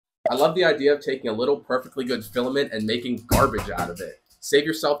I love the idea of taking a little perfectly good filament and making garbage out of it. Save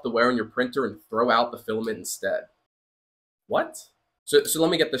yourself the wear on your printer and throw out the filament instead. What? So let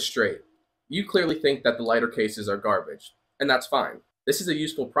me get this straight. You clearly think that the lighter cases are garbage, and that's fine. This is a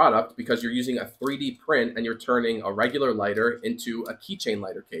useful product because you're using a 3D print and you're turning a regular lighter into a keychain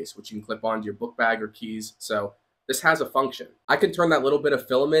lighter case, which you can clip onto your book bag or keys. So this has a function. I can turn that little bit of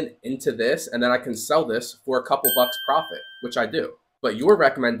filament into this, and then I can sell this for a couple bucks profit, which I do. But your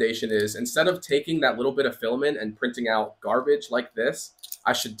recommendation is, instead of taking that little bit of filament and printing out garbage like this,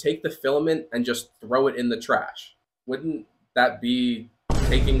 I should take the filament and just throw it in the trash. Wouldn't that be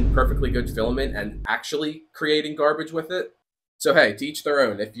taking perfectly good filament and actually creating garbage with it? So hey, to each their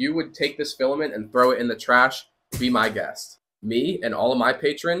own. If you would take this filament and throw it in the trash, be my guest. Me and all of my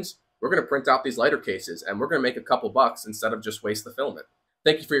patrons, we're going to print out these lighter cases and we're going to make a couple bucks instead of just waste the filament.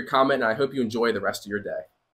 Thank you for your comment, and I hope you enjoy the rest of your day.